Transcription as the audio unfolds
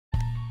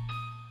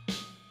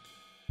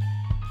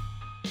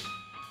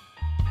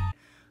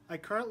I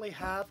currently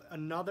have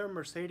another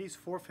Mercedes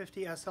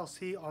 450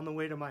 SLC on the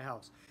way to my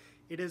house.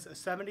 It is a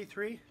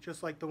 73,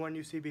 just like the one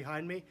you see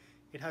behind me.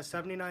 It has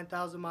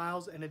 79,000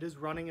 miles and it is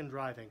running and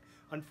driving.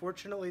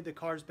 Unfortunately, the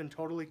car's been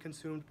totally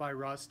consumed by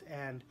rust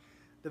and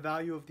the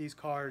value of these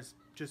cars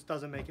just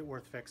doesn't make it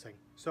worth fixing.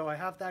 So I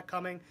have that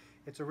coming.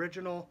 It's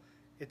original.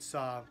 It's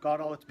got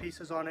all its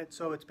pieces on it,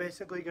 so it's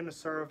basically going to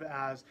serve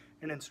as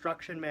an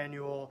instruction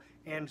manual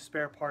and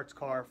spare parts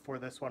car for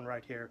this one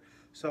right here.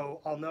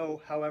 So I'll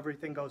know how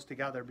everything goes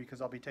together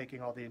because I'll be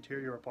taking all the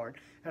interior apart,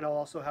 and I'll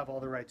also have all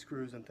the right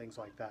screws and things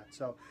like that.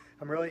 So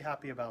I'm really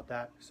happy about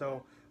that.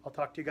 So I'll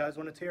talk to you guys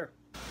when it's here.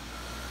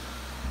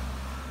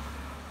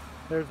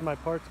 There's my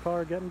parts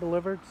car getting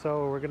delivered,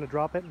 so we're going to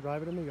drop it and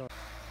drive it in the yard.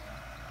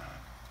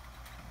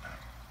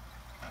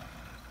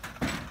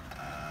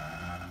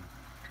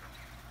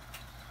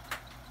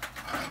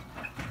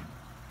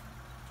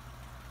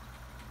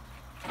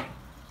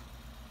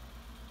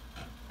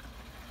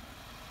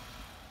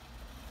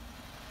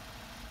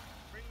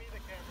 Bring me the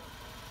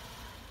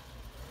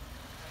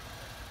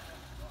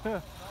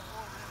camera.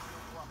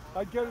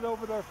 I'd get it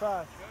over there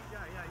fast.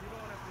 Yeah, you don't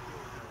want to have to do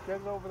it.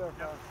 Get it over there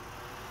fast.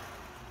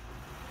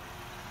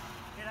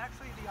 It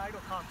actually, the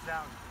idle calms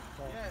down.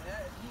 So. Yeah,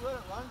 if you let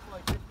it run for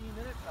like 15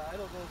 minutes, the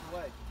idle goes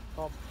away.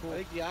 Oh, cool.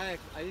 I think the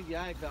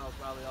IAC valve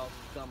probably also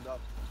gummed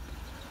up.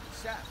 It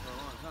sat for a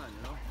long time,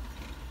 you know?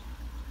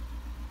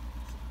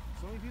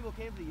 So many people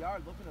came to the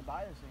yard looking to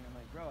buy this thing. I'm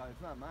like, bro,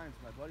 it's not mine,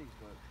 it's my buddy's,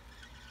 but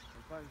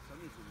I'm finding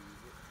somebody's gonna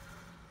use it.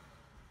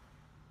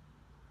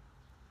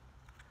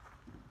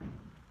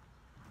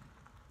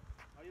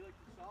 How do you like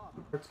the saw?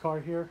 Parts car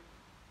here.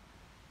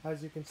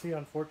 As you can see,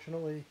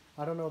 unfortunately,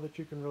 I don't know that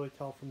you can really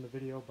tell from the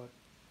video, but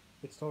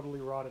it's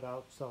totally rotted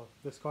out. So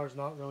this car's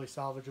not really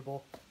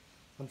salvageable,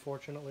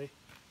 unfortunately.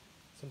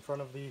 It's in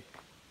front of the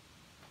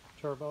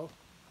turbo.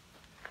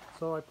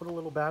 So I put a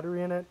little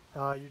battery in it.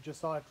 You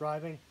just saw it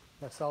driving.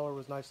 My seller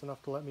was nice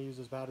enough to let me use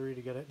his battery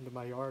to get it into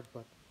my yard,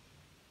 but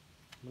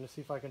I'm going to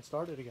see if I can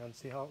start it again,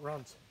 see how it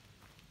runs.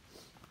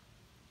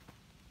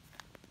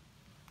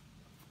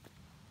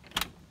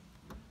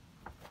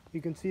 You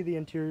can see the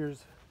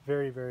interior's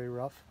very, very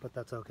rough, but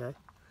that's okay.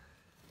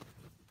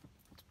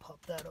 Let's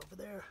pop that over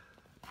there.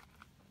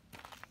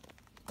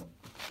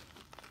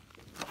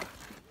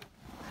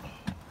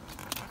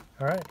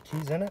 Alright,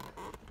 key's in it.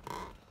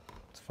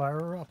 Let's fire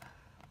her up.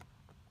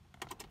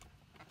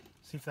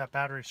 See if that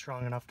battery's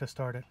strong enough to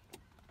start it.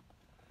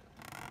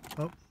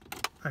 Oh,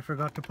 I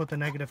forgot to put the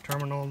negative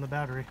terminal in the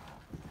battery.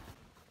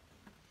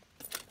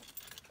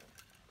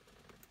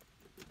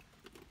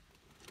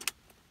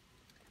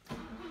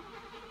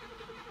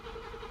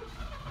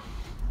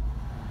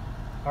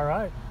 All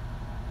right,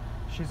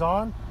 she's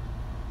on.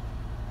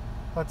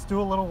 Let's do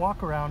a little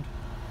walk around.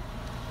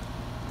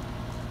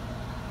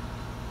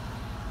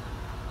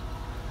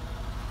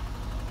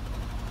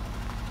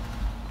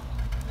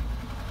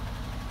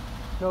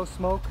 No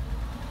smoke.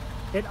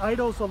 It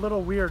idles a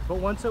little weird, but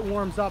once it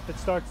warms up, it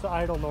starts to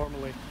idle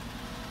normally.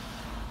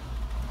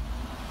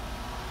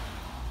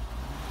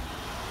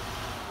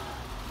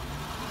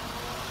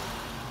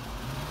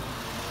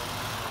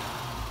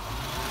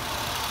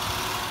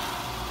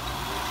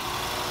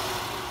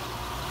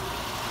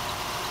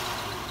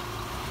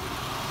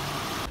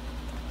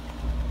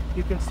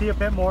 You can see a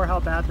bit more how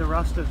bad the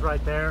rust is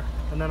right there,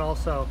 and then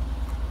also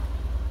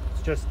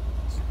it's just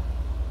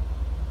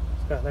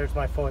there's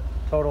my foot,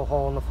 total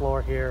hole in the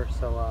floor here.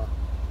 So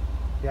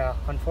yeah,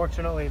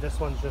 unfortunately this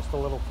one's just a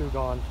little too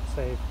gone to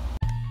save.